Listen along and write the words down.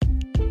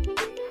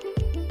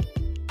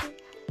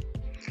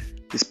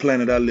This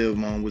planet I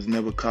live on was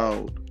never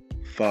called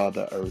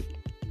Father Earth.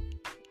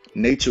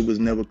 Nature was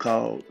never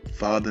called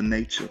Father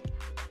Nature.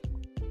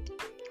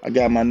 I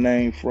got my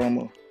name from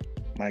her,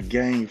 my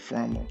game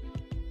from her,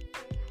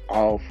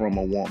 all from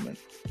a woman.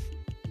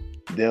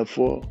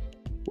 Therefore,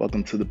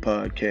 welcome to the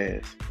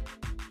podcast,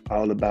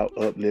 all about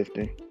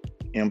uplifting,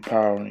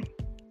 empowering,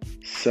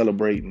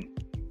 celebrating,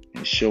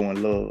 and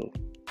showing love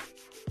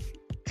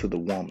to the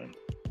woman.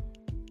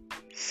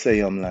 Say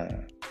I'm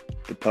lying,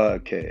 the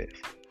podcast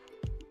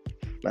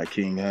by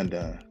King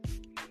Undone.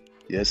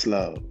 Yes,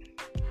 Lord.